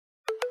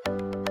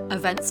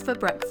Events for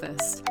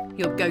Breakfast,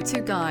 your go-to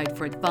guide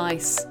for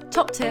advice,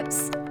 top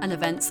tips, and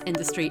events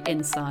industry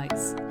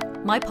insights.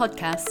 My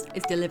podcast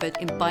is delivered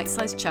in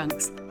bite-sized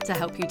chunks to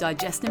help you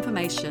digest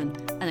information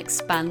and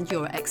expand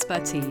your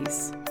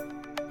expertise.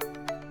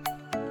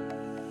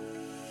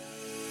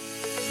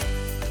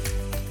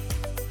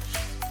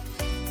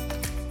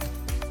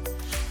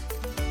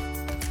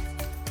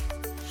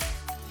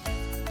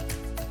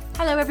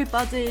 Hello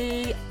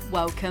everybody,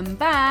 welcome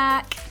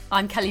back.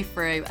 I'm Kelly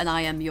Frew and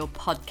I am your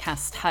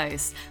podcast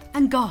host.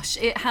 And gosh,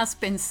 it has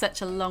been such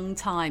a long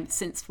time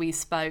since we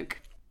spoke.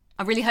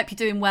 I really hope you're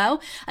doing well.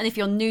 And if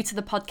you're new to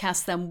the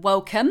podcast, then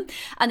welcome.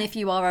 And if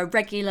you are a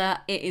regular,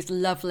 it is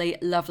lovely,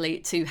 lovely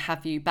to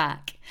have you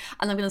back.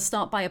 And I'm going to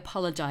start by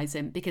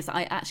apologising because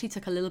I actually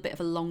took a little bit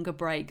of a longer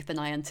break than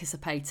I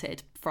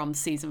anticipated from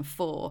season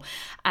 4.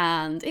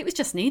 And it was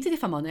just needed,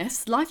 if I'm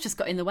honest. Life just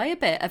got in the way a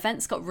bit.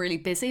 Events got really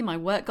busy. My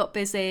work got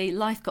busy.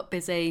 Life got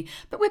busy.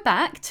 But we're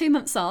back 2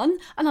 months on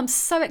and I'm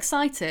so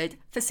excited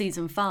for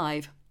season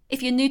 5.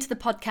 If you're new to the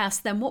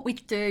podcast, then what we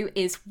do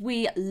is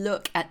we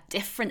look at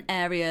different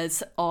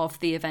areas of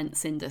the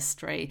events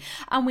industry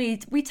and we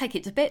take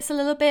it to bits a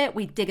little bit,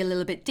 we dig a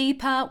little bit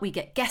deeper, we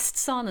get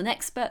guests on and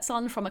experts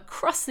on from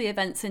across the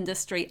events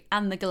industry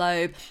and the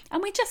globe,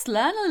 and we just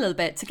learn a little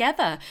bit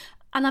together.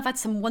 And I've had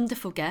some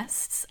wonderful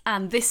guests,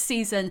 and this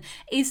season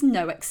is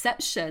no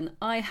exception.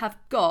 I have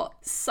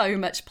got so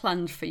much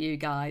planned for you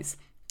guys.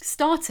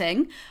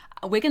 Starting,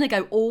 we're going to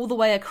go all the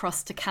way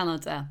across to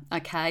Canada,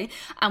 okay?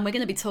 And we're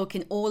going to be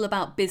talking all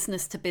about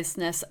business to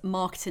business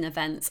marketing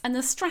events and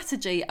the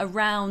strategy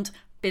around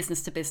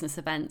business to business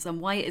events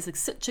and why it is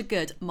such a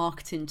good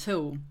marketing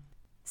tool.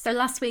 So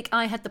last week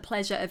I had the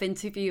pleasure of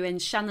interviewing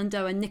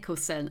Shenandoah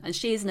Nicholson, and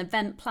she is an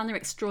event planner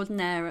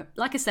extraordinaire,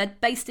 like I said,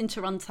 based in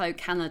Toronto,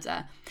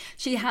 Canada.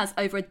 She has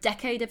over a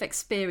decade of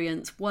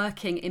experience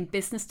working in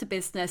business to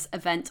business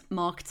event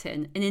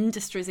marketing in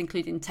industries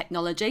including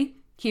technology,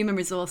 human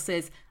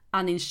resources,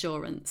 and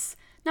insurance.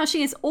 Now,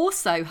 she is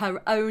also her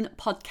own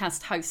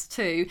podcast host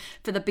too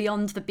for the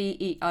Beyond the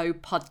BEO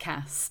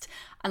podcast.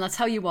 And I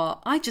tell you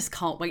what, I just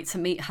can't wait to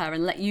meet her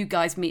and let you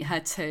guys meet her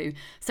too.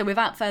 So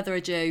without further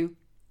ado,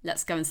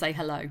 let's go and say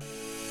hello.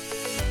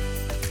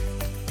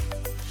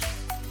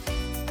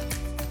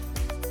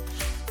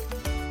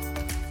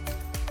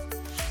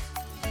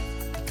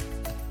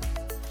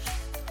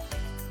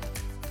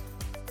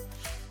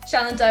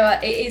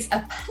 Shenandoah, it is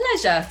a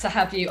pleasure to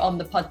have you on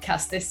the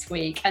podcast this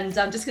week. And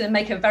I'm just going to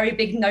make a very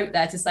big note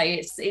there to say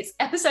it's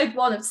episode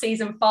 1 of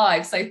season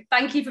 5. So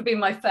thank you for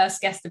being my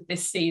first guest of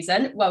this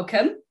season.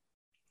 Welcome.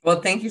 Well,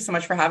 thank you so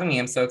much for having me.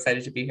 I'm so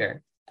excited to be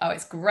here. Oh,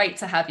 it's great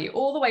to have you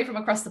all the way from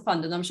across the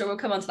pond, and I'm sure we'll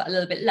come on to that a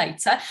little bit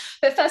later.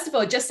 But first of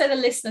all, just so the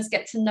listeners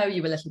get to know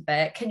you a little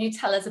bit, can you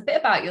tell us a bit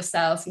about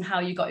yourselves and how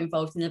you got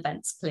involved in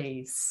events,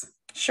 please?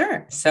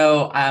 Sure.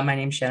 So my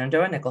name's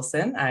Shenandoah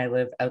Nicholson. I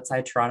live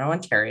outside Toronto,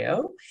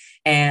 Ontario,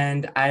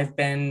 and I've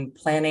been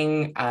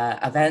planning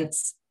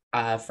events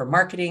for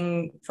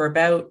marketing for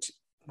about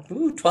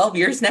 12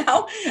 years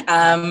now.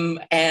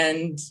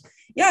 And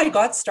yeah, I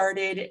got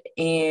started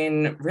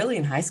in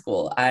high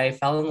school. I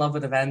fell in love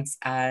with events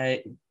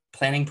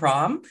planning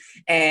prom.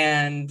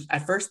 And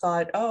at first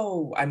thought,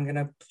 I'm going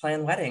to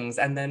plan weddings,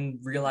 and then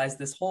realized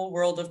this whole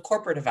world of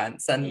corporate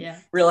events and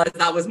realized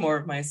that was more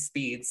of my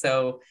speed.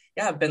 So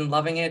yeah, I've been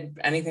loving it.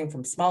 Anything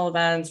from small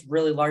events,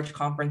 really large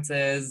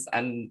conferences.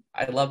 And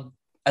I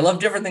love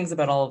different things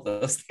about all of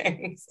those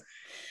things.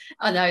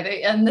 I know,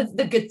 and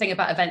the good thing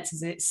about events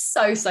is it's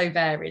so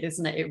varied,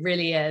 isn't it? It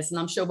really is. And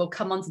I'm sure we'll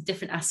come on to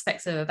different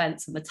aspects of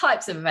events and the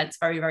types of events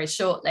very, very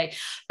shortly.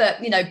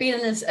 But, being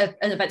an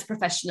events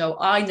professional,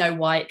 I know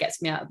why it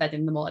gets me out of bed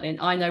in the morning.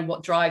 I know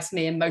what drives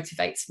me and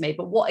motivates me.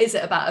 But what is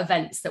it about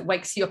events that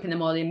wakes you up in the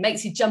morning,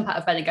 makes you jump out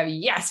of bed and go,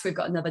 yes, we've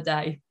got another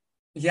day?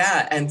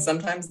 Yeah. And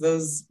sometimes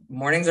those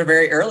mornings are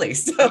very early.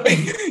 So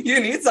you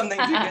need something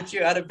to get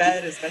you out of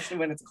bed, especially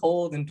when it's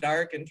cold and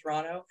dark in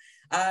Toronto.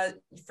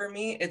 For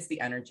me, it's the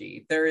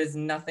energy. There is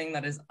nothing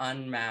that is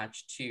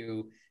unmatched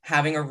to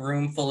having a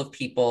room full of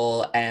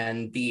people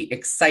and the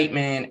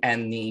excitement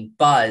and the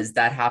buzz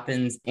that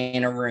happens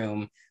in a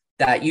room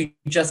that you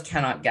just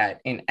cannot get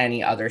in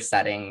any other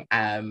setting.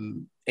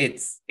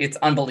 It's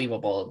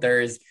unbelievable.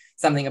 There's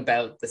something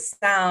about the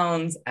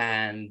sounds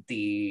and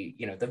the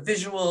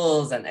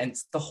visuals and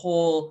it's the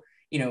whole,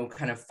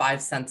 kind of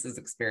 5 senses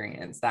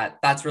experience.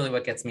 That's really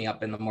what gets me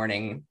up in the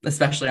morning,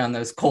 especially on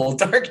those cold,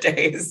 dark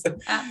days.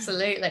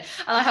 Absolutely. And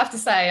I have to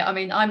say, I'm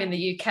in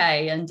the UK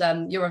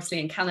and you're obviously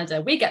in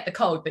Canada. We get the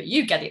cold, but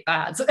you get it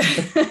bad.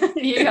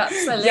 You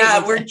absolutely.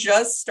 Yeah, we're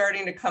just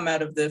starting to come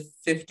out of the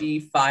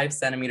 55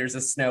 centimeters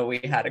of snow we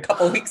had a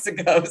couple of weeks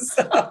ago.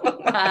 So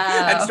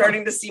I'm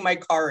starting to see my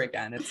car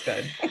again. It's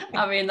good.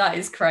 That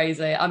is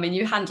crazy.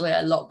 You handle it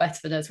a lot better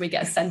than us. We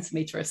get a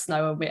centimeter of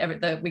snow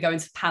and we go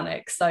into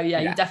panic. So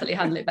yeah, you definitely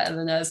handle it better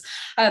than us.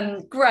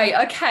 Great.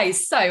 Okay.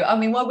 So, I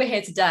mean, while we're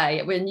here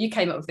today, when you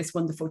came up with this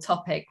wonderful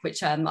topic,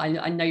 which I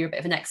know you're a bit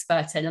of an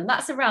expert in, and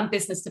that's around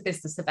business to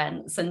business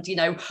events, and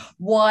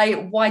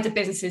why do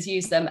businesses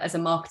use them as a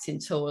marketing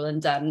tool,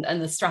 and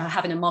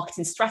having a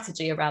marketing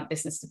strategy around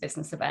business to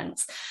business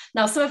events.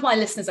 Now, some of my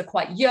listeners are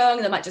quite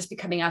young; they might just be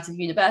coming out of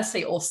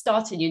university or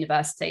starting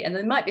university, and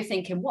they might be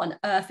thinking, "What on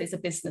earth is a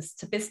business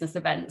to business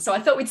event?" So, I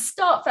thought we'd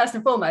start first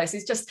and foremost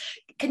is just,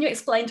 can you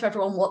explain to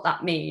everyone what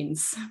that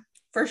means?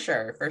 For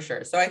sure.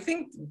 So I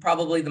think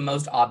probably the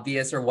most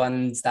obvious, or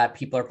ones that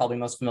people are probably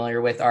most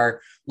familiar with,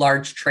 are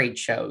large trade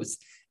shows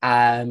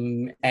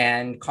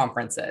and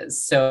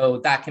conferences.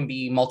 So that can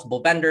be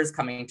multiple vendors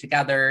coming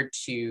together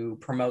to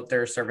promote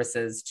their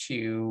services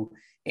to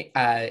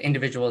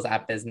individuals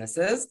at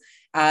businesses.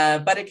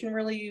 But it can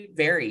really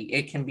vary.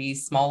 It can be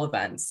small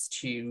events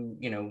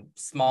to,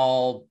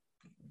 small,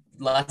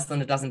 less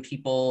than a dozen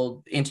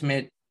people,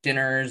 intimate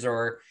dinners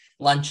or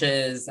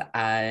lunches,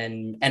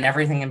 and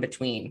everything in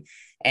between.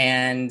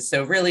 And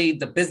so really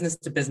the business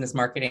to business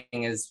marketing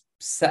is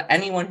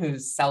anyone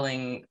who's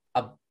selling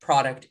a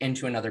product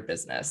into another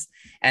business.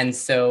 And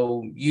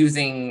so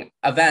using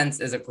events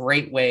is a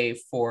great way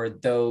for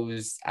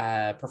those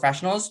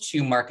professionals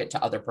to market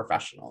to other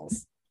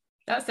professionals.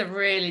 That's a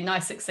really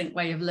nice, succinct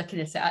way of looking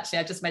at it. Actually,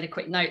 I just made a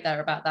quick note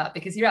there about that,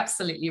 because you're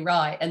absolutely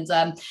right. And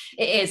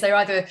it is, they've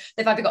either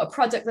got a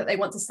product that they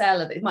want to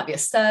sell, or it might be a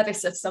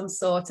service of some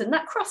sort. And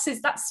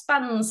that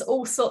spans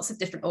all sorts of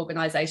different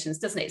organizations,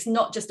 doesn't it? It's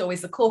not just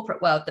always the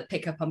corporate world that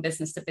pick up on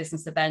business to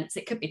business events.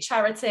 It could be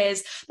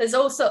charities. There's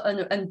also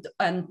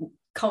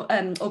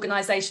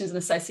organizations and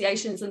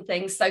associations and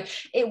things. So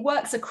it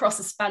works across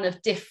a span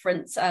of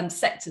different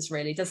sectors,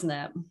 really, doesn't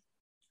it?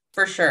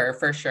 For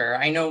sure.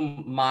 I know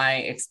my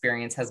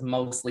experience has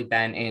mostly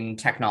been in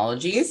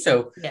technology.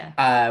 So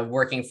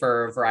working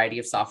for a variety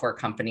of software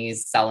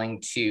companies,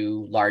 selling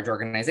to large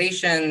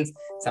organizations,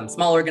 some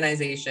small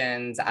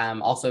organizations,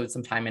 also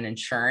some time in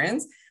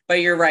insurance. But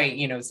you're right,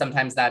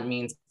 sometimes that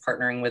means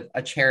partnering with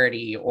a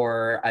charity,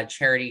 or a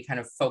charity kind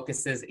of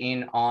focuses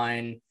in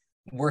on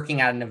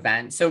working at an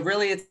event. So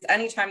really it's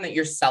anytime that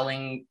you're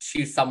selling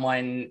to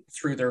someone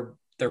through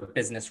their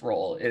business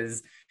role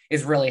is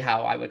really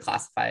how I would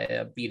classify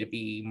a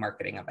B2B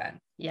marketing event.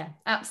 Yeah,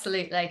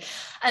 absolutely.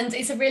 And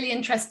it's a really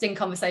interesting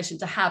conversation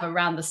to have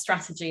around the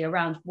strategy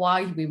around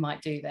why we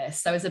might do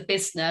this. So as a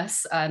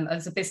business owner,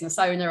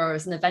 or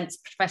as an events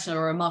professional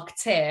or a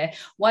marketeer,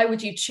 why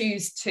would you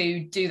choose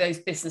to do those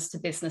business to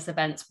business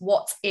events?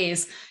 What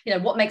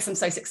makes them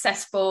so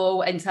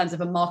successful in terms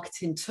of a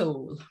marketing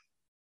tool?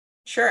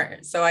 Sure.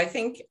 So I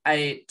think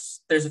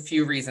there's a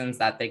few reasons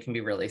that they can be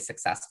really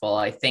successful.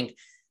 I think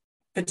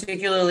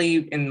particularly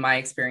in my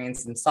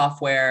experience in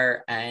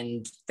software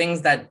and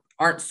things that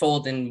aren't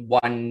sold in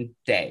one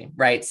day,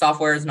 right?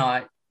 Software is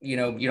not, you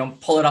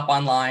don't pull it up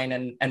online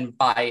and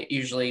buy it,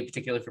 usually,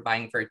 particularly for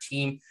buying for a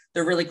team.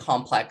 They're really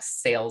complex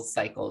sales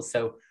cycles.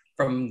 So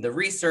from the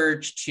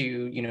research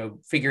to,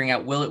 figuring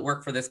out, will it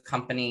work for this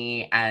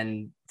company,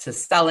 and to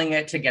selling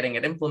it, to getting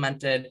it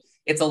implemented,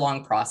 it's a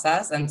long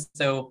process. And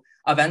so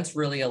events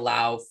really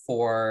allow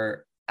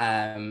for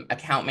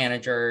account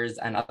managers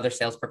and other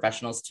sales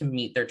professionals to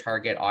meet their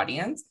target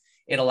audience.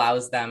 It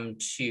allows them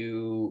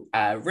to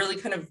really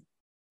kind of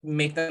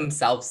make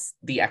themselves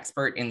the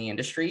expert in the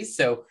industry.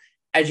 So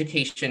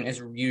education is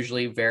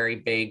usually very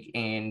big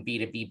in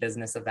B2B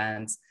business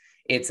events.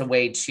 It's a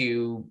way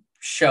to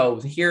show,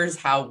 here's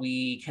how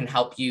we can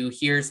help you.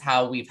 Here's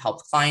how we've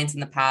helped clients in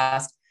the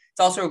past. It's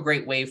also a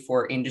great way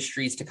for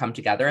industries to come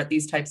together at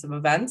these types of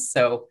events.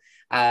 So,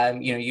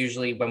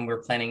 usually when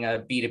we're planning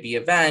a B2B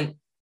event,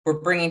 we're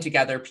bringing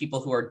together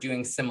people who are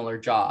doing similar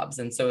jobs.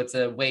 And so it's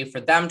a way for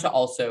them to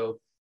also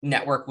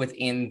network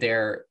within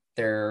their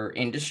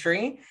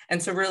industry. And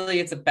so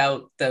really it's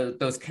about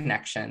those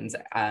connections.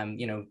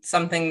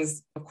 Some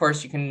things, of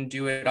course, you can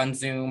do it on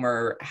Zoom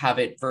or have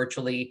it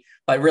virtually,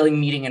 but really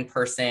meeting in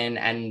person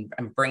and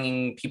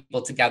bringing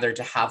people together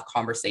to have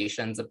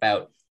conversations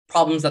about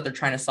problems that they're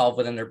trying to solve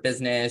within their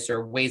business,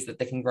 or ways that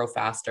they can grow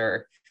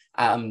faster.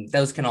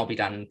 Those can all be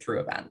done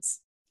through events.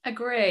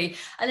 Agree.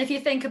 And if you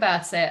think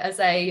about it as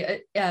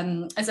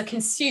a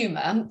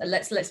consumer,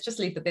 let's just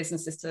leave the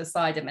businesses to the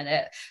side a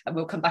minute, and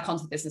we'll come back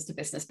onto business to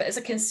business. But as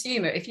a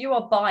consumer, if you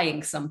are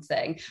buying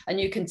something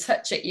and you can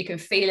touch it, you can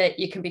feel it,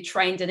 you can be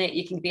trained in it,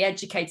 you can be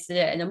educated in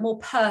it in a more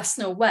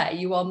personal way,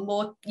 you are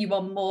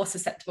more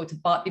susceptible to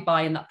be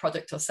buying that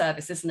product or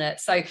service, isn't it?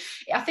 So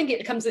I think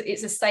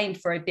it's the same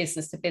for a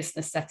business to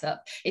business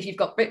setup. If you've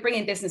got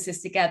bringing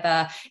businesses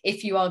together,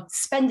 if you are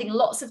spending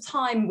lots of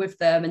time with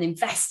them and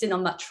investing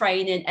on that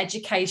training,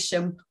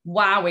 education,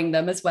 wowing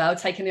them as well,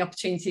 taking the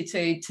opportunity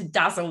to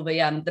dazzle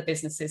the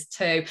businesses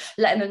too,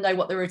 letting them know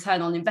what the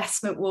return on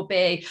investment will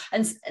be.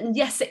 And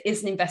yes, it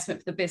is an investment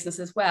for the business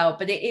as well,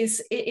 but it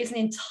is an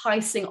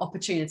enticing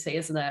opportunity,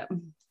 isn't it?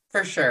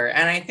 For sure.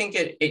 And I think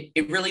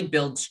it really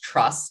builds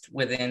trust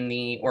within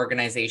the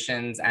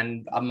organizations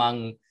and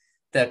among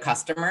the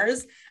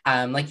customers.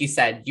 Like you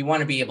said, you want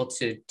to be able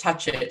to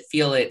touch it,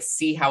 feel it,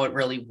 see how it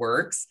really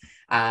works.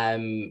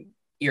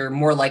 you're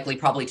more likely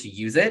probably to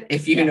use it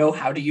if you know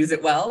how to use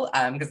it well,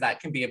 because that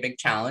can be a big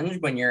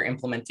challenge when you're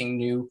implementing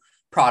new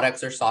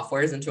products or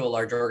softwares into a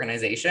large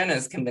organization,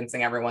 is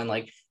convincing everyone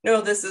like,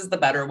 no, this is the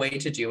better way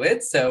to do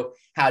it. So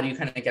how do you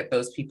kind of get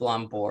those people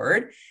on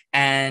board?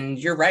 And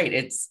you're right.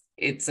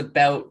 It's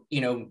about,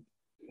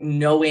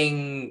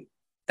 knowing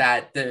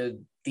that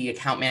the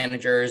account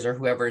managers or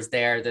whoever is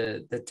there,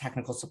 the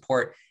technical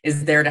support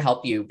is there to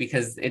help you,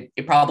 because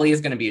it probably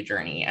is going to be a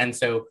journey. And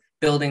so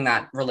building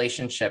that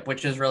relationship,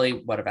 which is really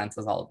what events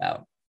is all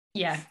about.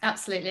 Yeah,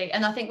 absolutely.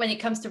 And I think when it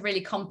comes to really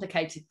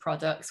complicated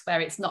products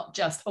where it's not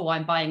just, oh,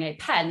 I'm buying a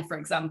pen, for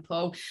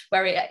example,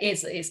 where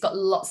it's got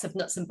lots of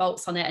nuts and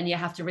bolts on it and you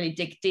have to really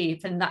dig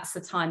deep. And that's the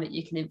time that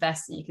you can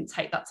invest, and you can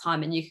take that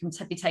time and you can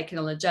be taken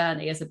on a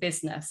journey as a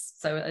business.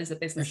 So as a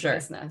business to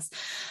business.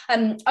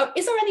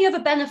 Is there any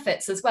other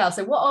benefits as well?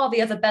 So what are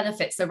the other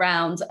benefits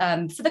around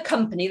for the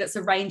company that's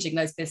arranging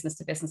those business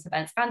to business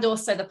events, and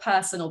also the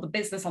person or the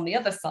business on the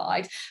other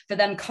side for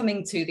them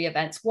coming to the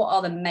events? What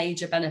are the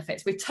major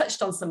benefits? We've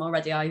touched on some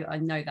already. I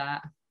know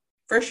that.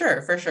 For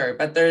sure.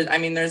 But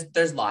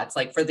there's lots.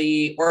 Like for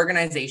the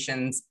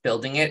organizations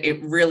building it,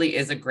 it really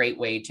is a great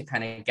way to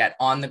kind of get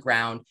on the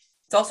ground.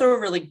 It's also a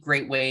really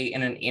great way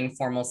in an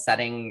informal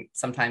setting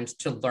sometimes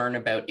to learn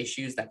about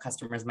issues that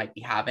customers might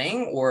be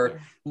having, or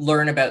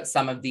learn about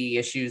some of the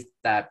issues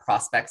that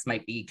prospects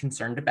might be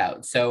concerned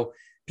about. So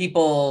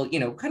people,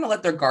 kind of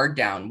let their guard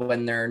down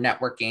when they're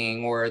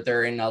networking or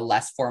they're in a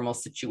less formal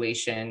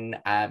situation,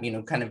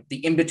 kind of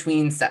the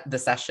in-between the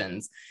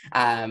sessions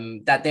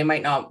that they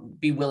might not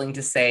be willing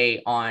to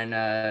say on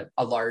a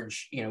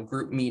large,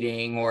 group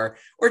meeting or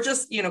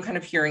just, kind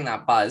of hearing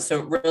that buzz.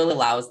 So it really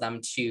allows them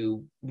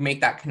to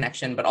make that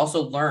connection, but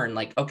also learn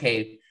like,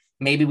 okay,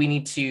 maybe we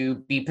need to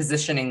be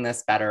positioning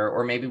this better,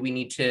 or maybe we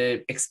need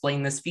to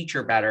explain this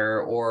feature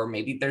better, or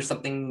maybe there's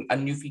a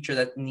new feature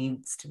that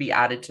needs to be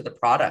added to the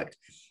product.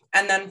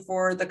 And then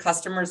for the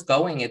customers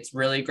going, it's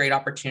really a great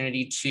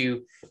opportunity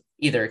to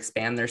either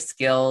expand their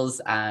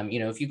skills.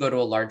 If you go to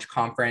a large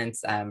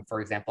conference, for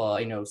example,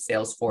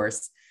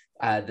 Salesforce,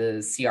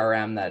 the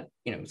CRM that,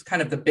 is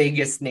kind of the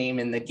biggest name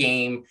in the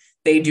game.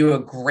 They do a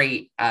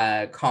great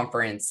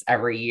conference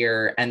every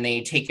year, and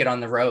they take it on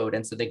the road.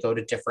 And so they go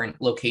to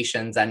different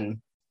locations,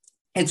 and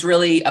it's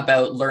really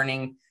about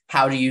learning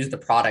how to use the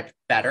product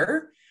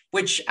better,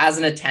 which as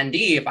an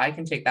attendee, if I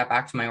can take that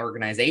back to my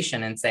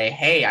organization and say,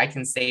 hey, I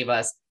can save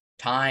us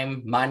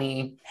time,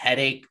 money,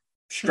 headache,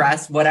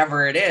 stress,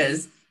 whatever it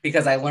is,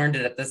 because I learned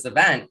it at this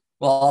event.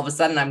 Well, all of a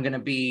sudden I'm going to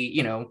be,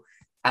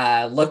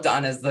 looked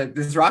on as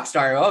this rock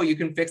star. Oh, you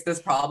can fix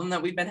this problem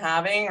that we've been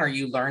having, or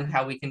you learned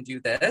how we can do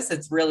this.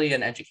 It's really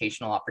an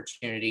educational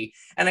opportunity.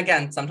 And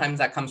again, sometimes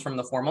that comes from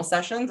the formal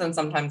sessions, and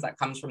sometimes that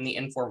comes from the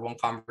informal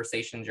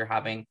conversations you're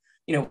having,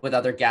 with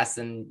other guests.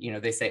 And,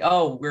 they say,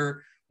 oh,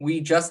 we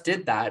just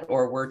did that,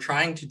 or we're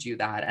trying to do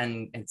that.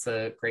 And it's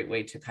a great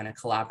way to kind of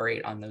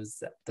collaborate on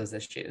those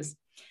issues.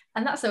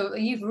 And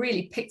you've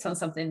really picked on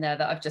something there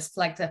that I've just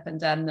flagged up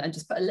and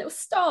just put a little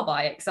star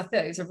by it, because I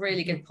thought it was a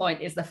really good point,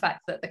 is the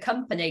fact that the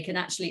company can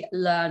actually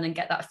learn and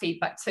get that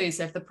feedback too.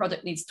 So if the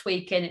product needs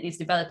tweaking, it needs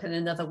developing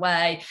another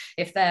way.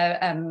 If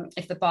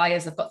the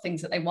buyers have got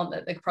things that they want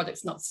that the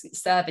product's not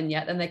serving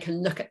yet, then they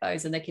can look at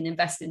those and they can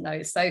invest in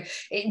those. So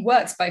it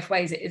works both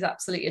ways. It is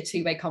absolutely a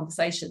two-way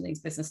conversation, these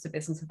business to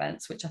business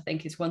events, which I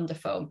think is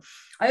wonderful.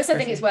 I also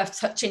think it's worth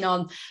touching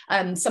on,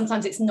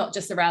 sometimes it's not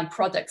just around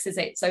products, is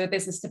it? So a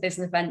business to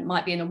business event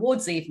might be an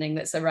awards evening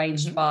that's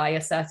arranged by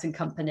a certain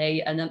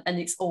company, and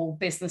it's all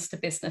business to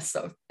business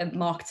sort of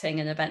marketing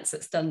and events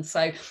that's done.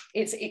 So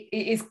it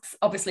is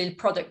obviously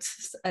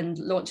products and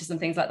launches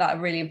and things like that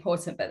are really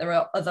important, but there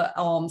are other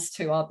arms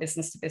to our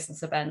business to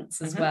business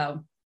events as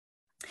well.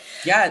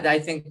 Yeah, I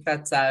think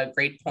that's a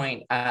great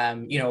point.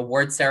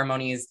 Award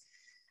ceremonies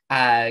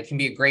can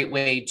be a great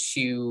way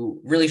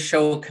to really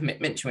show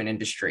commitment to an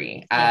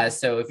industry.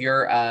 So if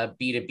you're a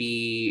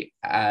B2B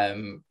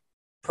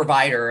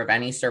provider of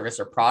any service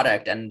or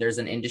product, and there's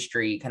an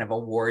industry kind of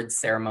awards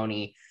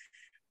ceremony,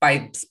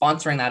 by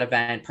sponsoring that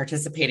event,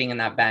 participating in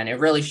that event, it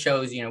really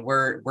shows,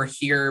 we're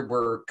here,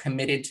 we're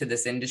committed to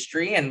this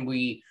industry, and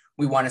we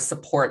want to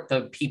support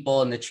the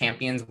people and the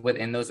champions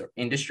within those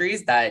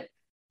industries that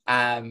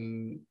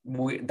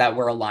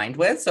we're aligned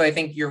with. So I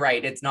think you're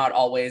right. It's not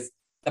always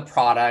the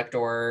product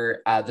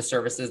or the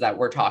services that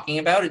we're talking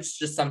about. It's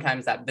just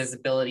sometimes that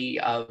visibility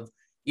of,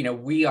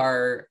 we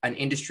are an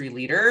industry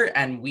leader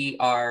and we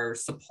are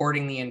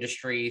supporting the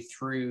industry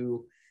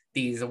through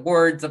these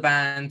awards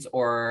events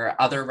or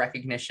other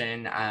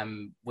recognition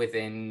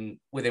within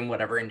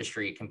whatever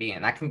industry it can be.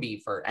 And that can be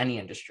for any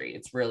industry.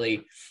 It's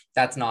really,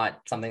 that's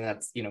not something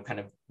that's, kind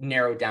of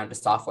narrowed down to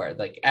software.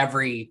 Like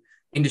every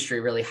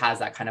industry really has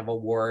that kind of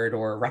award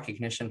or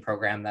recognition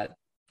program that,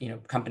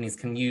 companies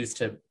can use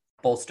to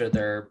bolster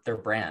their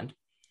brand.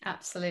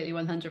 Absolutely,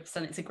 100%.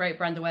 It's a great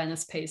brand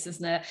awareness piece,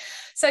 isn't it?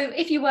 So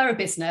if you were a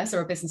business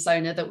or a business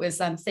owner that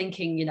was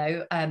thinking,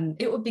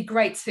 it would be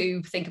great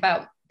to think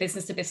about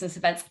business to business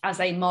events as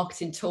a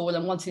marketing tool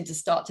and wanting to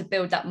start to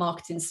build that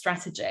marketing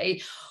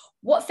strategy,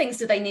 what things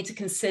do they need to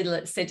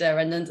consider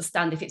and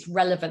understand if it's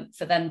relevant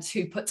for them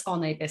to put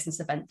on a business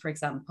event, for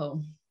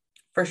example?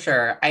 For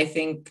sure. I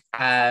think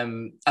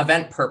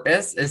event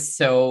purpose is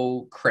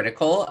so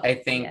critical. I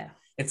think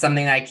it's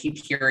something that I keep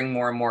hearing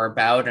more and more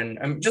about,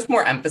 and just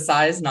more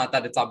emphasized, not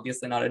that it's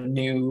obviously not a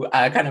new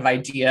kind of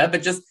idea,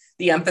 but just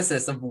the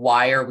emphasis of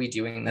why are we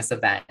doing this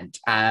event?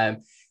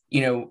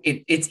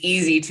 It's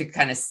easy to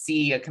kind of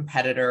see a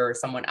competitor or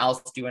someone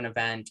else do an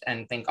event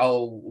and think,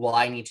 oh, well,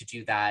 I need to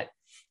do that.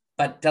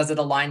 But does it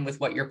align with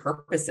what your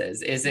purpose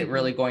is? Is it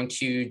really going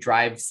to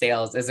drive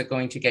sales? Is it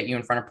going to get you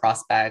in front of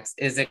prospects?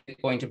 Is it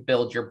going to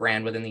build your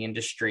brand within the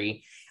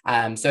industry?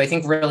 So I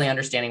think really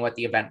understanding what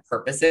the event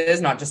purpose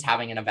is, not just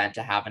having an event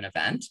to have an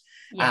event.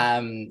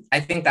 Yeah. I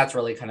think that's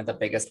really kind of the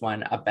biggest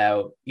one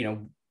about,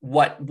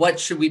 what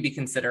should we be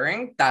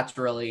considering? That's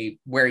really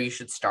where you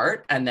should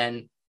start, and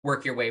then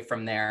work your way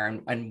from there,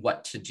 and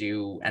what to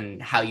do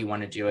and how you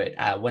want to do it.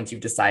 Once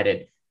you've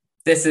decided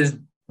this is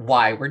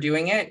why we're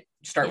doing it,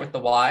 start with the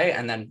why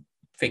and then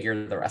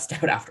figure the rest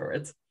out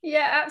afterwards.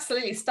 Yeah,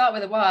 absolutely. Start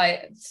with the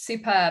why.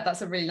 Superb.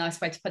 That's a really nice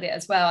way to put it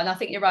as well. And I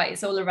think you're right.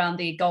 It's all around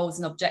the goals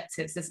and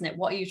objectives, isn't it?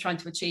 What are you trying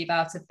to achieve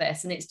out of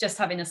this? And it's just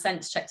having a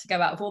sense check to go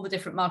out of all the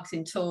different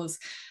marketing tools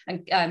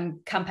and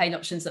campaign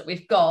options that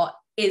we've got.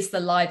 Is the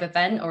live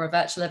event or a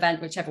virtual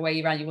event, whichever way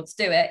you want to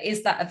do it,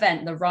 is that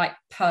event the right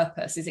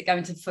purpose? Is it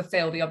going to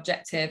fulfill the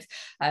objective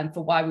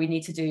for why we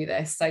need to do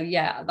this? So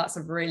yeah, that's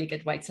a really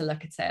good way to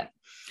look at it.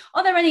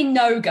 Are there any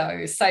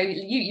no-goes? So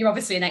you're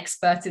obviously an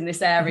expert in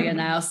this area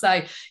now. So,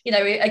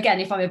 again,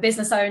 if I'm a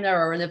business owner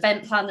or an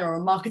event planner or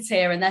a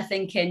marketeer and they're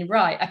thinking,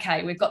 right,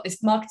 okay, we've got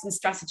this marketing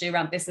strategy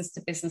around business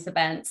to business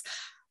events.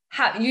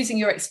 Using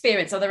your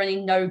experience, are there any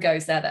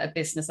no-goes there that a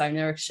business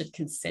owner should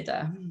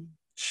consider?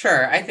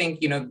 Sure. I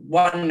think,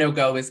 one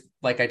no-go is,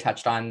 like I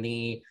touched on,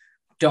 the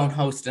don't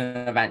host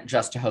an event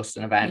just to host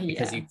an event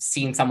because you've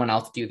seen someone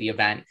else do the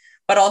event.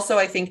 But also,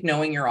 I think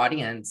knowing your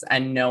audience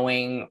and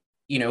knowing,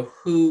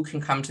 who can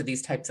come to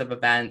these types of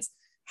events,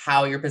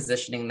 how you're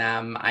positioning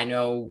them. I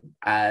know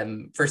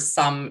for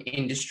some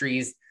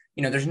industries,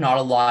 there's not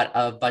a lot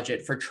of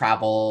budget for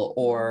travel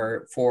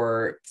or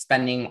for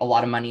spending a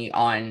lot of money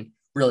on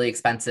really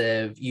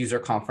expensive user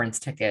conference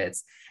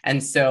tickets.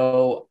 And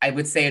so I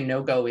would say a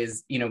no-go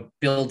is,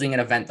 building an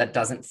event that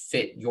doesn't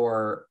fit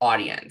your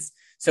audience.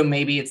 So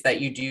maybe it's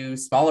that you do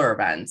smaller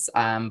events,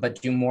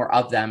 but do more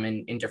of them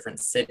in different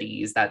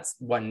cities. That's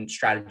one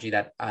strategy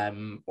that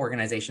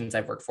organizations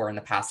I've worked for in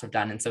the past have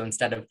done. And so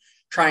instead of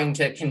trying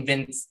to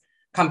convince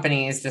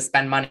companies to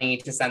spend money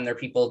to send their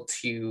people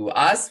to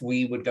us,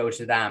 we would go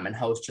to them and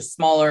host just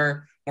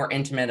smaller, more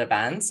intimate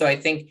events. So I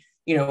think,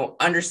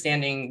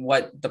 understanding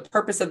what the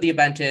purpose of the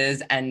event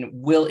is and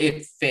will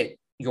it fit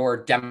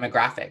your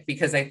demographic?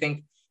 Because I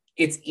think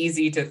it's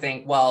easy to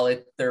think, well, if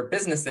they're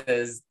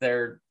businesses,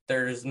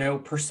 there's no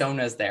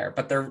personas there,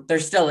 but there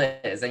still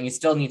is. And you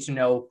still need to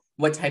know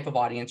what type of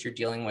audience you're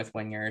dealing with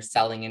when you're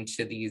selling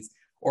into these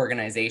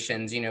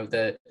organizations.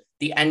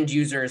 The end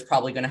user is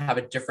probably going to have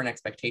a different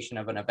expectation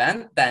of an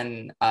event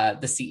than the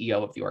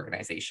CEO of the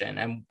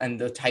organization. And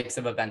the types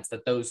of events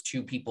that those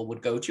two people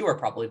would go to are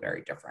probably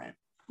very different.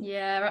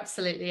 Yeah,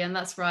 absolutely. And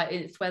that's right.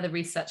 It's where the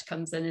research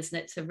comes in, isn't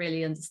it? To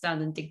really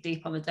understand and dig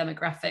deep on the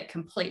demographic.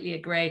 Completely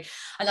agree.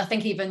 And I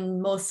think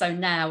even more so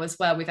now as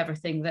well, with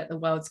everything that the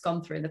world's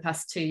gone through in the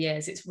past 2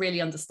 years, it's really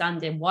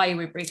understanding why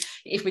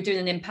if we're doing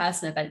an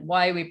in-person event,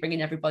 why are we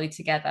bringing everybody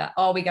together?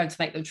 Are we going to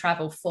make them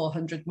travel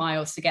 400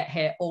 miles to get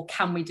here? Or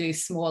can we do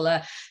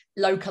smaller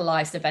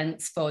localized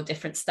events for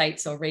different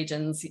states or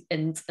regions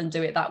and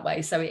do it that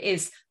way? So it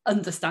is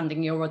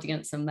understanding your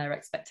audience and their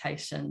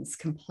expectations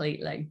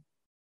completely.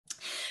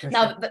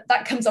 Now,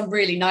 that comes on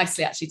really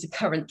nicely, actually, to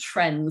current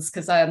trends,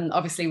 because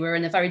obviously we're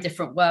in a very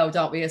different world,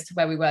 aren't we, as to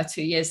where we were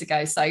 2 years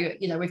ago. So,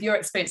 with your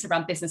experience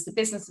around business to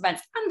business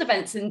events and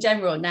events in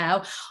general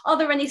now, are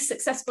there any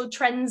successful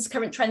trends,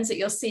 current trends that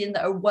you're seeing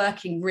that are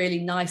working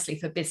really nicely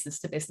for business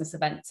to business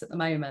events at the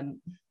moment?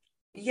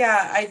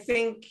 Yeah, I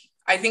think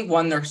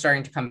one, they're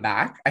starting to come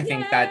back. I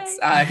think that's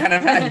kind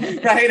of right,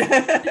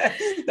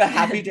 the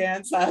happy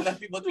dance that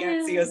people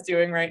can't see us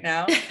doing right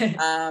now.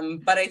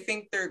 But I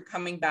think they're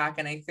coming back,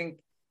 and I think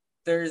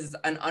there's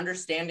an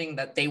understanding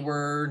that they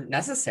were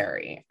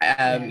necessary.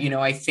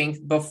 I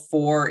think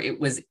before it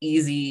was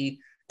easy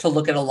to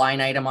look at a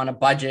line item on a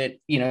budget.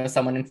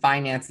 Someone in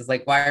finance is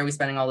like, why are we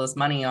spending all this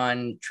money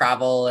on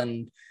travel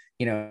and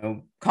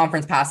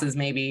conference passes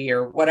maybe,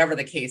 or whatever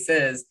the case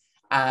is.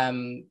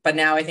 But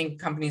now I think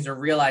companies are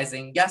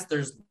realizing, yes,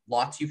 there's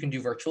lots you can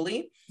do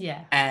virtually.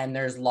 Yeah. And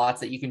there's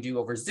lots that you can do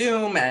over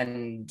Zoom,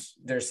 and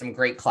there's some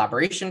great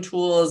collaboration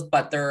tools,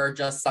 but there are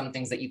just some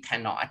things that you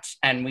cannot,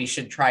 and we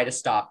should try to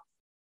stop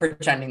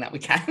pretending that we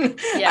can.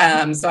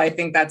 Yeah. So I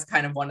think that's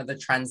kind of one of the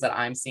trends that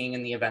I'm seeing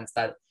in the events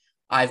that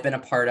I've been a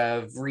part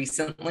of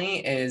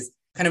recently, is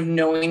kind of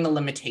knowing the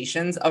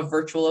limitations of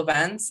virtual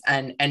events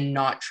and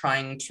not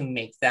trying to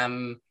make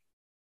them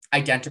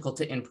identical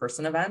to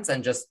in-person events,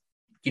 and just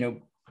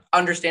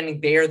understanding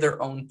they are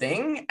their own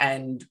thing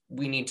and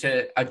we need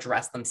to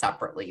address them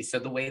separately. So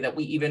the way that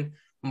we even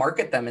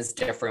market them is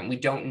different. We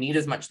don't need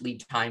as much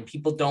lead time.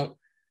 People don't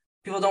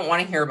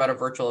want to hear about a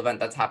virtual event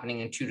that's happening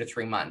in 2 to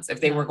 3 months.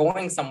 If they were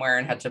going somewhere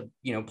and had to,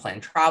 plan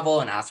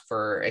travel and ask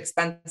for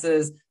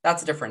expenses,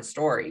 that's a different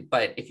story.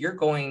 But if you're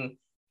going,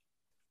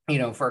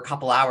 for a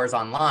couple hours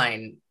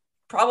online,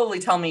 probably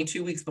tell me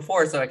 2 weeks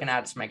before so I can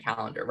add it to my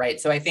calendar, right?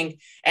 So I think,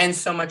 and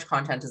so much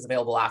content is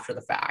available after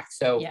the fact.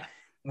 So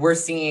we're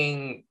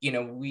seeing,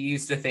 we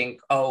used to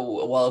think,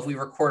 oh, well, if we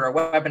record our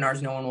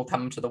webinars, no one will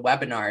come to the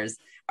webinars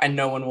and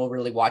no one will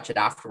really watch it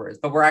afterwards.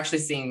 But we're actually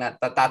seeing that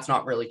that's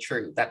not really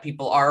true, that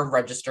people are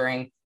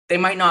registering. They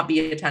might not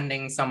be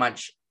attending so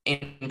much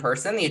in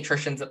person. The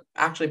attrition's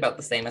actually about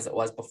the same as it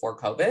was before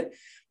COVID,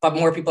 but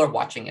more people are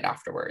watching it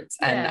afterwards.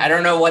 And I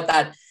don't know what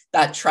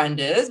that trend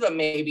is, but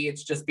maybe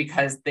it's just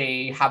because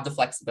they have the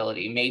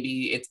flexibility.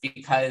 Maybe it's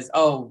because,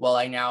 oh, well,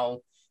 I now,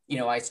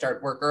 I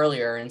start work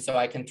earlier and so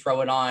I can throw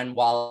it on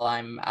while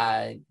I'm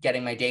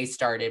getting my day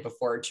started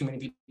before too many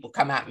people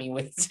come at me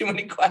with too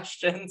many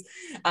questions.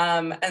 So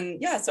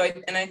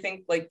I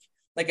think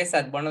like I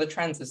said, one of the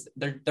trends is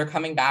they're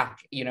coming back.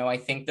 I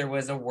think there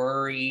was a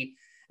worry,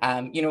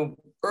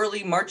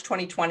 early March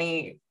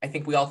 2020, I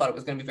think we all thought it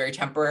was going to be very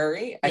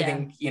temporary. I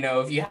think,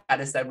 if you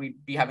had said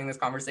we'd be having this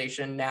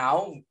conversation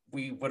now,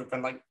 we would have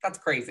been like, that's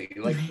crazy.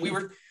 Like we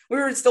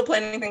were still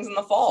planning things in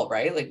the fall,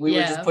 right? Like we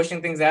were just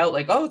pushing things out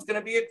like, oh, it's going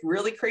to be a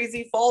really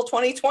crazy fall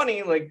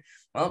 2020. Like,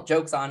 well,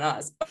 joke's on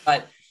us.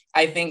 But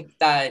I think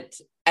that,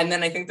 and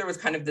then I think there was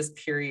kind of this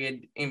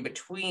period in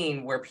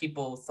between where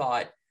people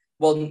thought,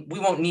 well, we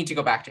won't need to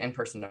go back to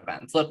in-person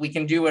events. Look, we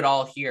can do it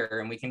all here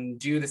and we can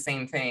do the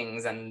same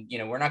things. And,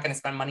 we're not going to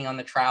spend money on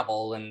the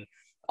travel and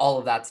all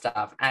of that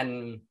stuff.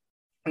 And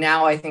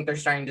now I think they're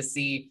starting to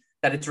see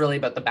that it's really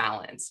about the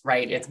balance,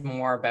 right? Yeah. It's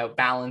more about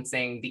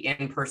balancing the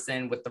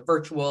in-person with the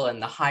virtual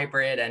and the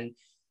hybrid. And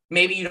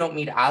maybe you don't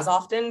meet as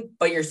often,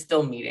 but you're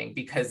still meeting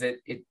because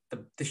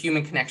the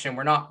human connection,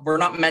 we're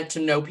not meant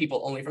to know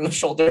people only from the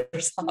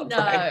shoulders up. No.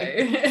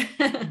 Right?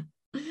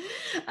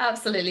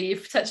 Absolutely.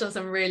 You've touched on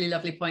some really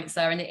lovely points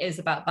there. And it is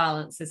about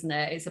balance, isn't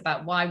it? It's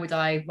about why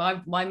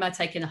am I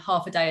taking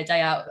a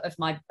day out of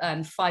my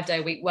 5-day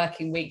a week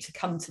working week to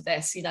come to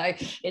this,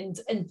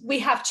 and we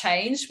have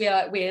changed. We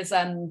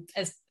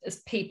as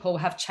people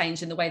have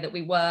changed in the way that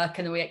we work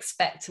and we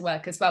expect to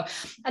work as well.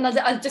 And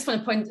I just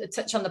want to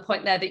touch on the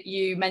point there that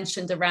you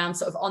mentioned around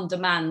sort of on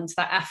demand,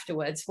 that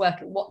afterwards,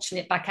 watching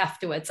it back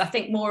afterwards. I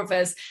think more of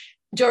us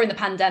during the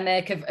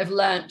pandemic have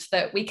learnt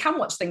that we can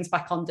watch things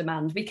back on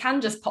demand. We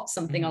can just pop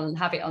something on and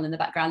have it on in the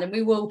background, and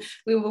we will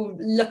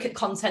look at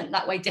content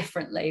that way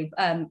differently.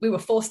 We were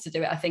forced to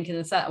do it, I think, in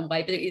a certain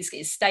way, but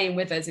it's staying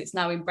with us. It's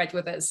now inbred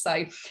with us.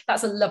 So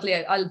that's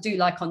I do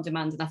like on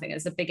demand, and I think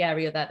there's a big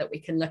area there that we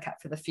can look at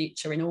for the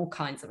future in all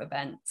kinds of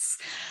events.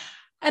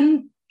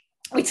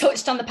 We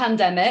touched on the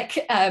pandemic.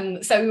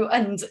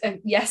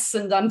 Yes,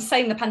 and I'm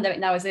saying the pandemic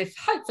now as if,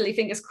 hopefully,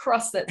 fingers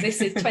crossed, that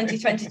this is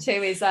 2022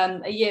 is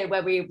a year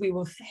where we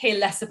will hear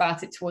less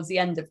about it towards the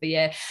end of the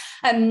year.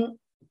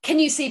 Can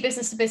you see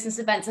business-to-business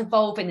events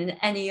evolving in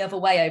any other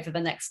way over the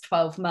next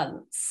 12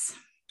 months?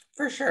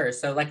 For sure.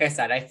 So like I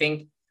said, I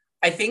think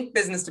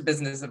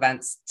business-to-business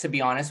events, to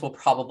be honest, will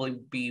probably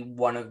be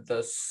one of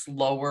the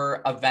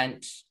slower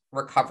event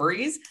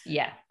recoveries.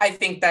 Yeah. I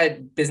think that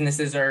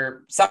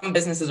some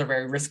businesses are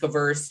very risk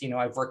averse.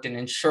 I've worked in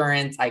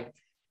insurance. I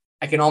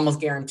can almost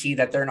guarantee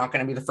that they're not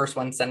going to be the first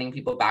one sending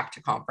people back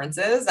to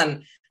conferences.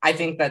 And I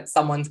think that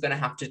someone's going to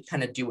have to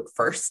kind of do it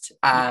first.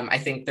 I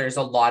think there's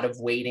a lot of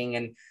waiting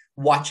and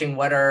watching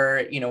what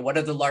are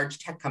the large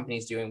tech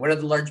companies doing? What are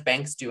the large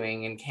banks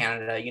doing in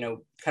Canada?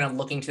 Kind of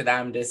looking to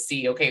them to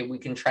see, okay, we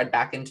can tread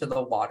back into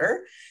the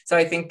water. So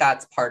I think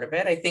that's part of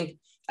it. I think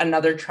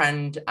another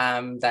trend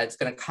that's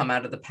going to come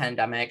out of the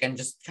pandemic and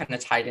just kind of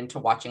tied into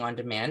watching on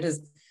demand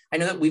is, I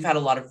know that we've had a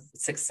lot of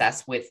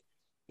success with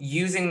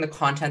using the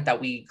content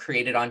that we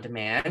created on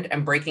demand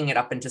and breaking it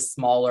up into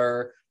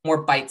smaller,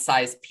 more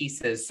bite-sized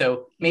pieces.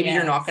 So maybe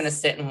you're not going to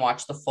sit and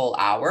watch the full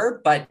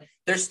hour, but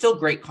there's still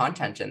great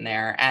content in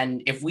there.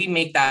 And if we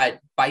make that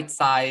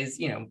bite-size,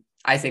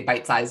 I say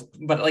bite-size,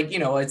 but a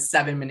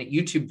 7-minute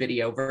YouTube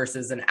video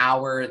versus an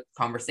hour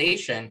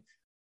conversation,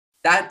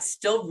 that's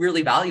still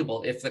really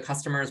valuable if the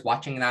customer is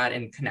watching that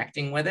and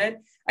connecting with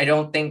it. I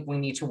don't think we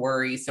need to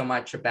worry so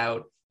much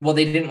about, well,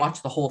 they didn't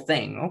watch the whole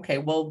thing. Okay,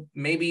 well,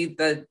 maybe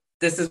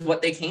this is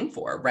what they came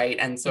for, right?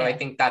 And so I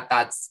think that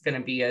that's going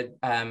to be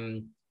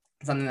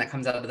something that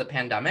comes out of the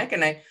pandemic.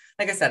 And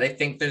like I said, I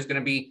think there's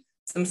going to be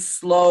some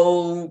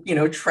slow,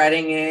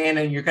 treading in,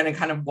 and you're going to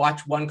kind of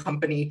watch one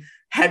company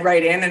head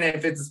right in. And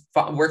if it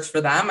works for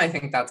them, I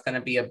think that's going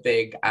to be a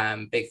big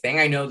thing.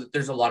 I know that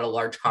there's a lot of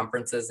large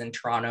conferences in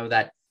Toronto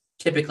that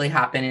typically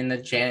happen in the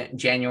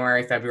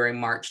January, February,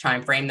 March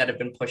timeframe that have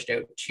been pushed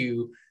out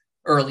to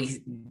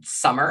early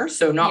summer.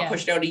 So not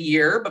pushed out a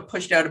year, but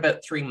pushed out about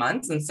 3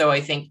 months. And so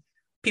I think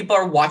people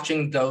are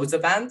watching those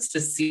events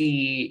to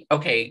see,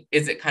 okay,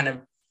 is it kind of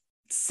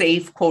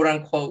safe, quote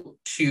unquote,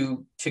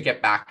 to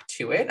get back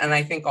to it? And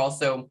I think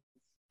also,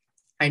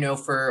 I know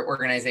for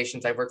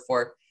organizations I've worked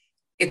for,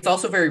 it's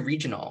also very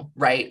regional,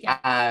 right?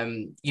 Yeah.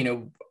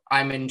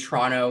 I'm in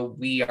Toronto,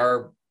 we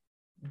are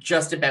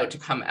just about to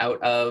come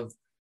out of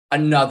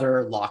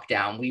another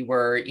lockdown. We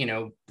were,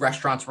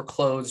 restaurants were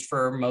closed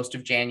for most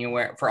of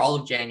January, for all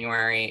of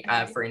January,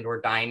 for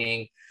indoor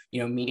dining.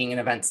 Meeting and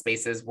event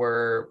spaces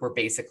were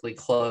basically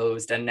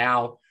closed, and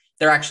now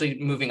they're actually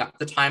moving up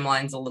the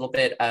timelines a little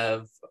bit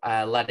of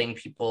letting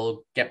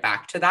people get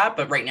back to that.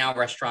 But right now,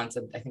 restaurants,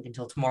 I think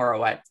until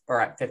tomorrow,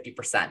 are at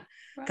 50%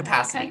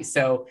 capacity. Okay.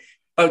 So,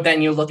 but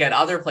then you look at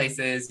other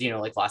places,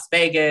 like Las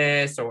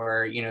Vegas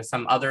or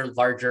some other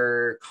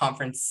larger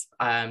conference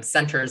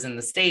centers in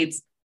the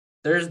States.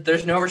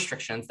 There's no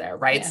restrictions there,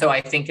 right? Yeah. So I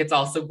think it's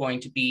also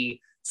going to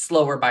be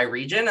slower by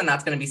region, and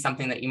that's going to be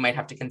something that you might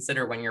have to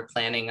consider when you're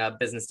planning a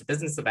business to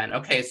business event.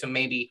 Okay, so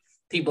maybe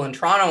people in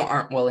Toronto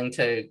aren't willing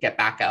to get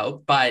back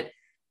out, but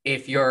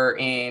if you're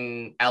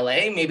in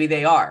LA, maybe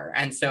they are.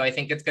 And so I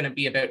think it's going to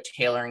be about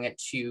tailoring it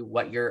to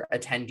what your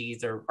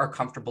attendees are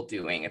comfortable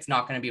doing. It's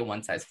not going to be a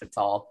one size fits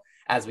all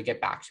as we get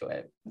back to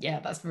it.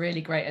 Yeah, that's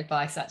really great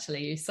advice,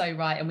 actually. You're so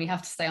right. And we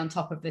have to stay on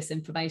top of this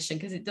information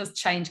because it does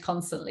change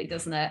constantly,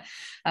 doesn't it?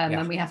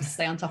 And we have to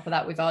stay on top of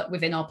that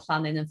within our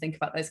planning and think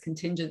about those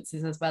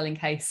contingencies as well in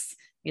case,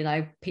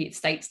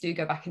 states do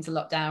go back into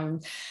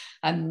lockdown.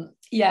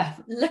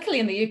 Luckily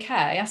in the UK,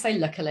 I say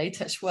luckily,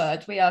 touch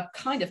wood, we are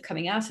kind of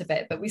coming out of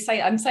it, but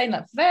I'm saying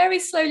that very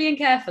slowly and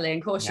carefully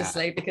and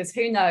cautiously because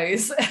who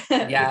knows?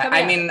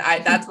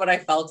 That's what I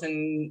felt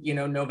in,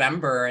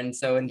 November. And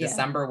so in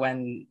December,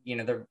 when,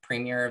 the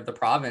premier of the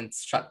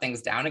province shut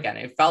things down again,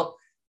 it felt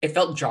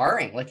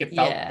jarring. Like it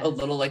felt a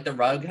little like the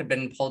rug had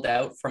been pulled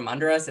out from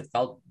under us. It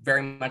felt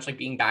very much like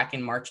being back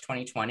in March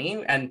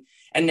 2020. And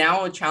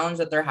now a challenge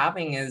that they're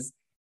having is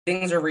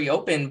things are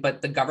reopened,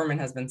 but the government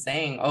has been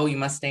saying, oh, you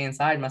must stay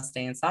inside.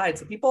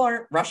 So people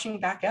aren't rushing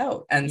back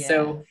out. And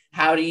so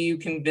how do you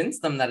convince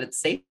them that it's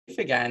safe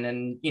again?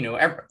 And,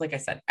 like I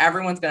said,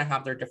 everyone's going to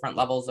have their different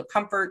levels of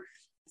comfort.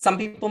 Some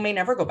people may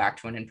never go back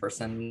to an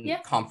in-person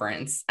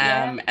conference.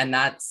 And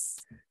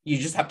you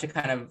just have to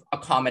kind of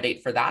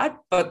accommodate for that.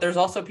 But there's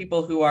also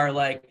people who are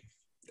like,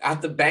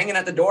 banging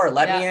at the door,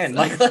 let me in.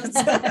 Like, let's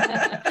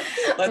get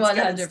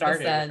it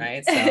started,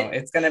 right? So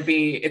it's gonna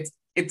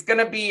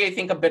be, I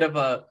think, a bit of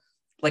a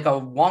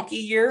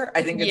wonky year.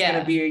 I think it's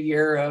gonna be a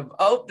year of,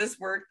 oh, this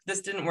worked,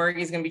 this didn't work.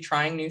 He's gonna be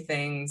trying new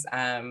things.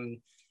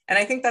 And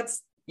I think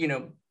that's,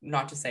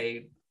 not to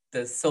say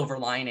the silver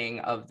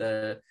lining of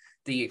the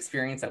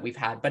experience that we've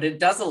had, but it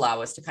does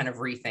allow us to kind of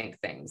rethink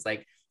things.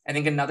 Like, I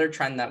think another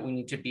trend that we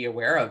need to be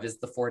aware of is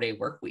the 4-day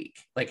work week.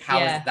 Like, how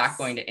is that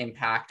going to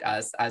impact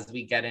us as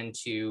we get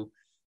into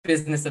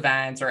business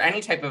events or any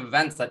type of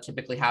events that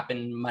typically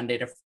happen Monday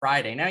to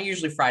Friday? Now,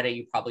 usually Friday,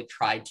 you probably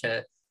try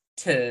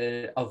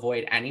to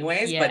avoid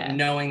anyways, but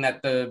knowing that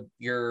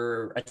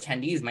your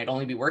attendees might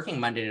only be working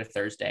Monday to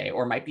Thursday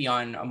or might be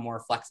on a more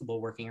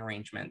flexible working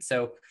arrangement.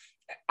 So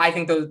I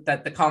think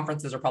that the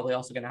conferences are probably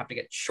also going to have to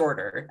get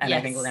shorter. And I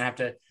think we're going to have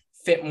to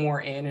fit more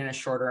in a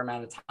shorter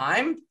amount of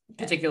time,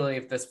 particularly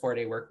if this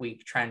 4-day work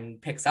week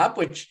trend picks up,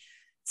 which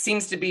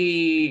seems to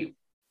be,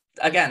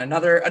 again,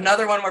 another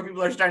one where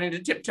people are starting to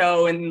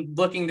tiptoe and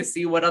looking to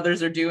see what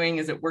others are doing.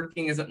 Is it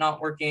working? Is it not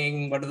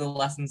working? What are the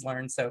lessons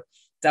learned? So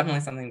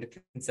definitely something to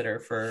consider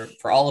for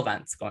all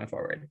events going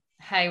forward.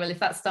 Hey, well, if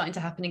that's starting to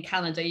happen in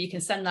Canada, you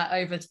can send that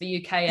over to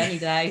the UK any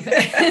day,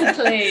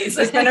 please.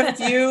 There's been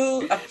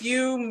a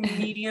few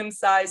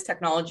medium-sized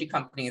technology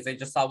companies. I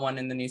just saw one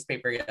in the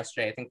newspaper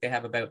yesterday. I think they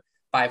have about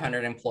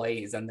 500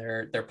 employees and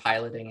they're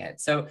piloting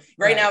it. So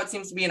right now it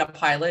seems to be in a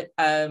pilot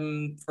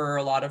for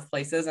a lot of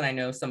places. And I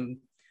know some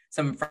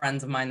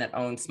friends of mine that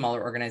own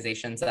smaller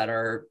organizations that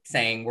are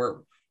saying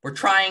we're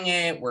trying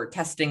it, we're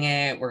testing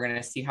it, we're going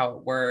to see how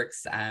it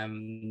works,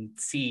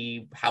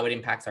 see how it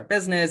impacts our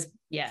business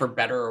for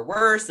better or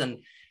worse, and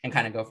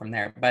kind of go from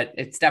there. But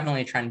it's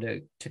definitely a trend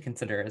to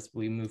consider as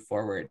we move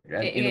forward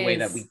in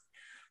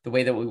the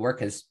way that we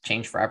work has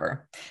changed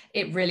forever.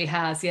 It really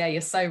has. Yeah,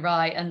 you're so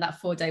right. And that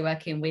 4-day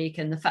working week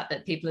and the fact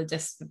that people are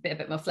just a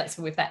bit more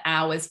flexible with their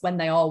hours when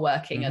they are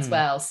working as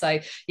well. So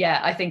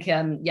I think,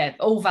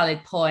 all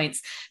valid points.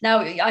 Now,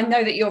 I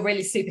know that you're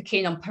really super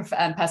keen on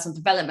personal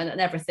development and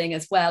everything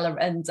as well,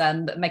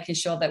 and making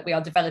sure that we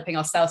are developing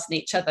ourselves and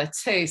each other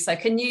too. So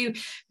can you,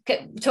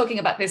 talking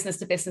about business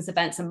to business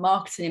events and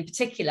marketing in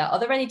particular, are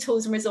there any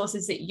tools and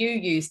resources that you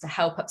use to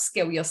help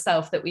upskill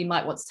yourself that we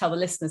might want to tell the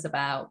listeners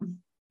about?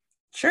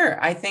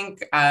 Sure. I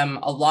think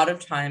a lot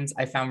of times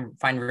I find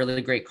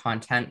really great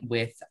content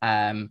with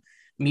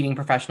Meeting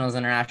Professionals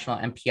International,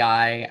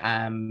 MPI,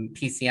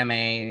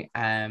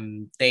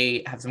 PCMA.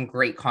 They have some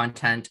great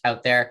content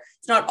out there.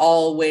 It's not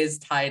always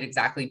tied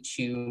exactly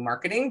to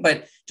marketing,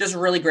 but just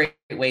really great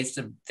ways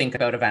to think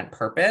about event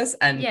purpose.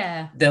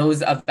 And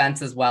those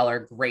events as well are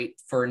great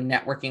for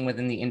networking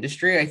within the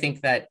industry. I think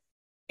that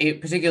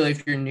particularly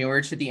if you're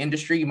newer to the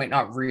industry, you might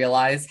not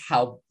realize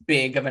how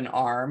big of an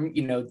arm,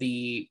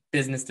 the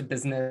business to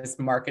business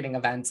marketing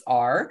events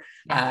are.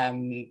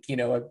 I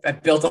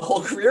built a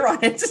whole career on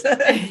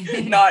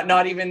it,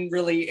 not even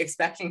really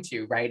expecting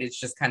to, right? It's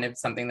just kind of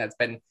something that's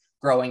been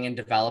growing and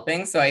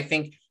developing. So I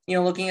think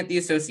looking at the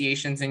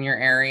associations in your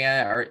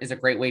area is a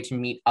great way to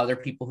meet other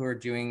people who are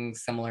doing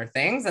similar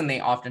things. And they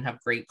often have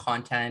great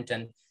content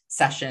and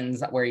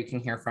sessions where you can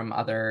hear from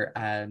other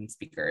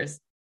speakers.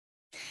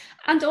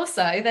 And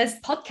also there's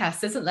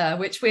podcasts, isn't there,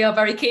 which we are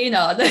very keen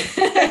on.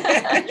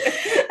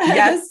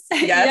 Yes.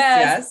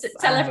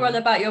 Tell everyone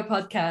about your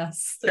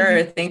podcast.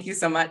 Sure. Thank you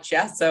so much.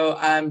 Yeah. So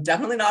I'm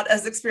definitely not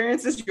as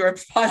experienced as your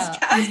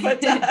podcast,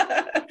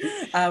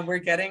 but we're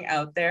getting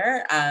out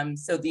there.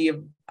 So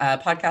the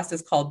podcast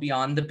is called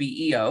Beyond the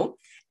BEO.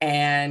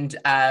 And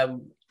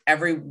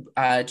every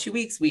 2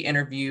 weeks we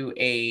interview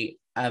a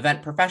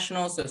event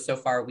professional. So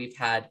far we've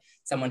had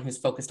someone who's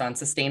focused on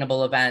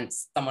sustainable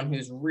events, someone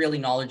who's really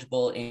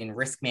knowledgeable in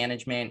risk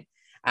management.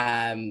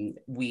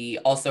 We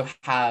also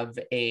have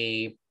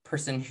a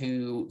person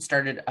who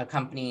started a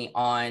company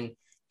on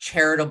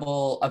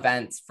charitable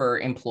events for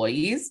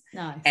employees.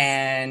 Nice.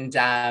 And,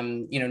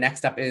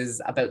 next up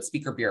is about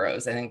speaker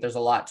bureaus. I think there's a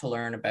lot to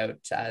learn about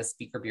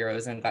speaker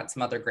bureaus, and got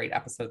some other great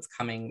episodes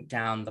coming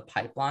down the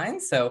pipeline.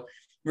 So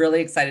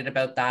really excited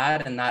about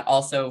that. And that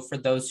also, for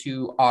those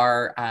who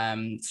are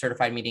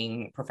certified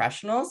meeting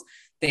professionals,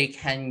 they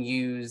can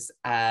use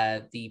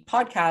the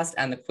podcast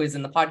and the quiz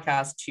in the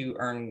podcast to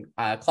earn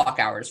clock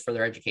hours for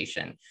their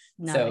education.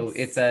 Nice. So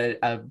it's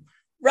a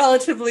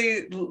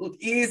relatively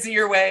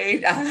easier way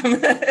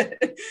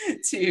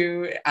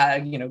to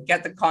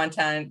get the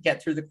content,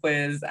 get through the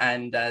quiz,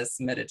 and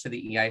submit it to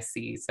the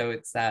EIC. So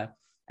it's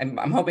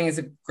I'm hoping it's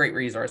a great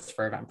resource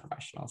for event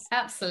professionals.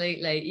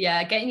 Absolutely.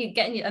 Yeah. Getting you.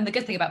 And the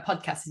good thing about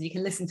podcasts is you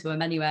can listen to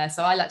them anywhere.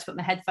 So I like to put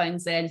my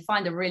headphones in,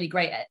 find a really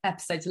great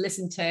episode to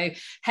listen to,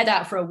 head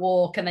out for a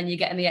walk, and then you're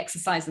getting the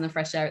exercise and the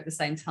fresh air at the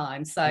same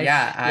time. So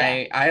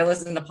I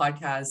listen to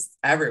podcasts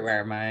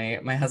everywhere.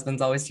 My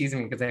husband's always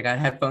teasing me because I got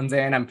headphones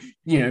in. I'm,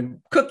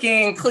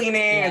 cooking, cleaning.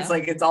 Yeah. It's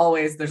like,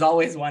 there's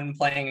always one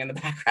playing in the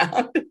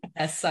background.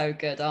 They're so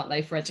good, aren't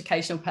they, for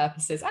educational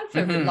purposes and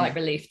for light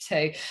relief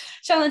too.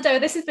 Shenandoah,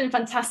 this has been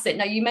fantastic.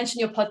 Now, you mentioned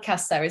your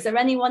podcast there. Is there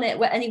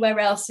anywhere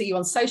else? Are you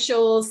on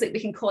socials that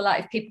we can call out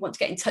if people want to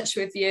get in touch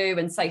with you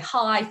and say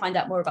hi, find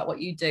out more about what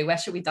you do? Where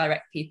should we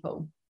direct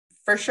people?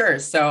 For sure.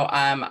 So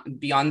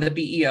Beyond the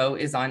BEO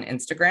is on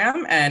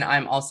Instagram, and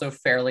I'm also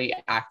fairly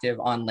active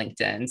on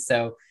LinkedIn.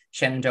 So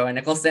Shenandoah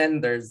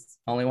Nicholson, there's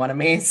only one of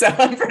me, so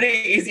I'm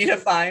pretty easy to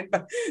find.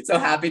 So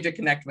happy to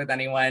connect with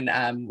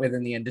anyone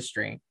within the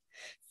industry.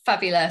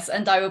 Fabulous.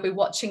 And I will be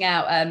watching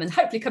out and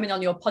hopefully coming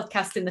on your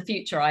podcast in the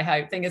future, I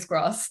hope. Fingers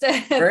crossed.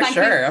 For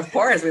sure. Of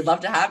course. We'd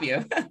love to have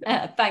you.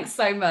 Thanks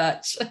so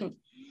much.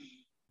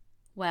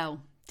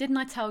 Well, didn't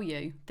I tell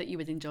you that you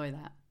would enjoy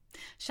that?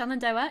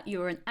 Shenandoah, you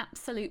were an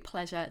absolute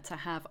pleasure to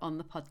have on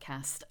the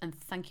podcast. And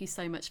thank you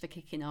so much for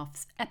kicking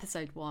off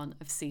episode 1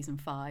 of season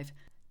 5.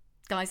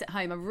 Guys at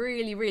home, I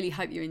really, really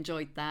hope you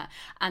enjoyed that.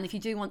 And if you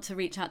do want to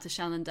reach out to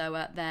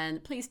Shenandoah,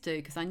 then please do,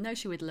 because I know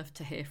she would love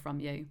to hear from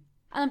you.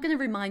 And I'm going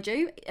to remind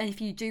you, if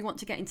you do want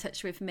to get in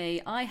touch with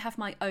me, I have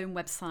my own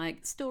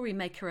website,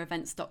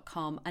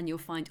 storymakerevents.com, and you'll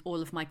find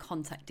all of my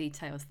contact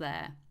details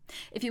there.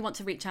 If you want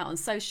to reach out on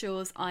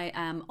socials, I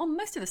am on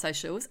most of the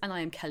socials, and I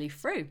am Kelly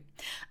Frew.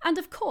 And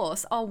of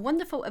course, our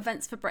wonderful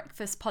Events for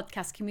Breakfast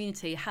podcast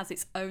community has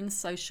its own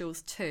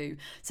socials too.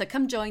 So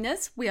come join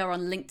us. We are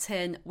on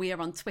LinkedIn, we are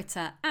on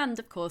Twitter, and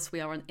of course, we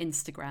are on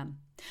Instagram.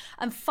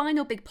 And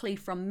final big plea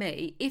from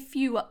me, if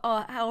you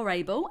are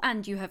able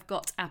and you have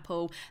got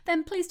Apple,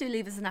 then please do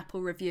leave us an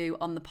Apple review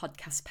on the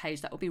podcast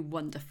page. That would be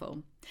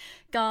wonderful.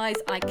 Guys,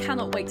 I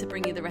cannot wait to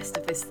bring you the rest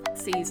of this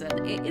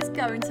season. It is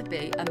going to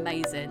be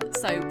amazing.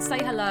 So say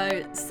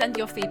hello, send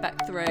your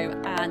feedback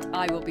through, and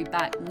I will be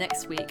back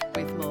next week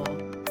with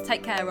more.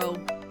 Take care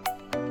all.